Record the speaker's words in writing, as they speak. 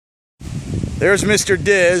There's Mr.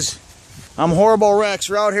 Diz. I'm Horrible Rex.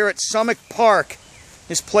 We're out here at Summit Park.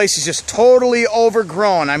 This place is just totally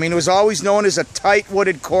overgrown. I mean, it was always known as a tight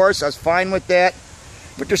wooded course. I was fine with that.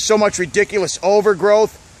 But there's so much ridiculous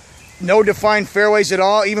overgrowth. No defined fairways at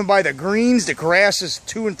all. Even by the greens, the grass is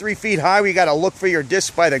 2 and 3 feet high. We got to look for your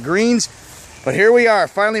disc by the greens. But here we are.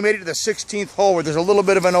 Finally made it to the 16th hole where there's a little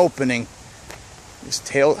bit of an opening. This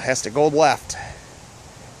tail has to go left.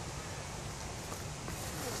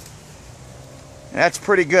 That's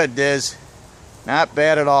pretty good, Diz. Not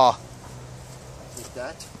bad at all.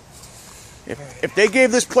 If they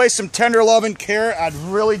gave this place some tender love and care, I'd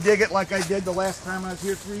really dig it like I did the last time I was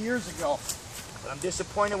here 3 years ago. But I'm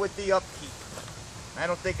disappointed with the upkeep. I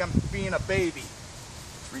don't think I'm being a baby.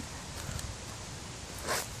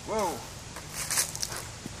 Whoa.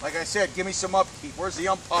 Like I said, give me some upkeep. Where's the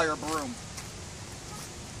umpire broom?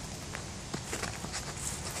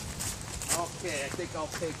 Okay, I think I'll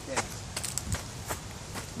take that.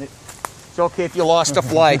 It's okay if you lost a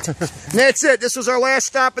flight. And that's it. This was our last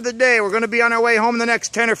stop of the day. We're going to be on our way home in the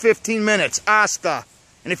next 10 or 15 minutes. Hasta.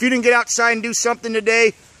 And if you didn't get outside and do something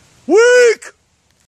today, weak!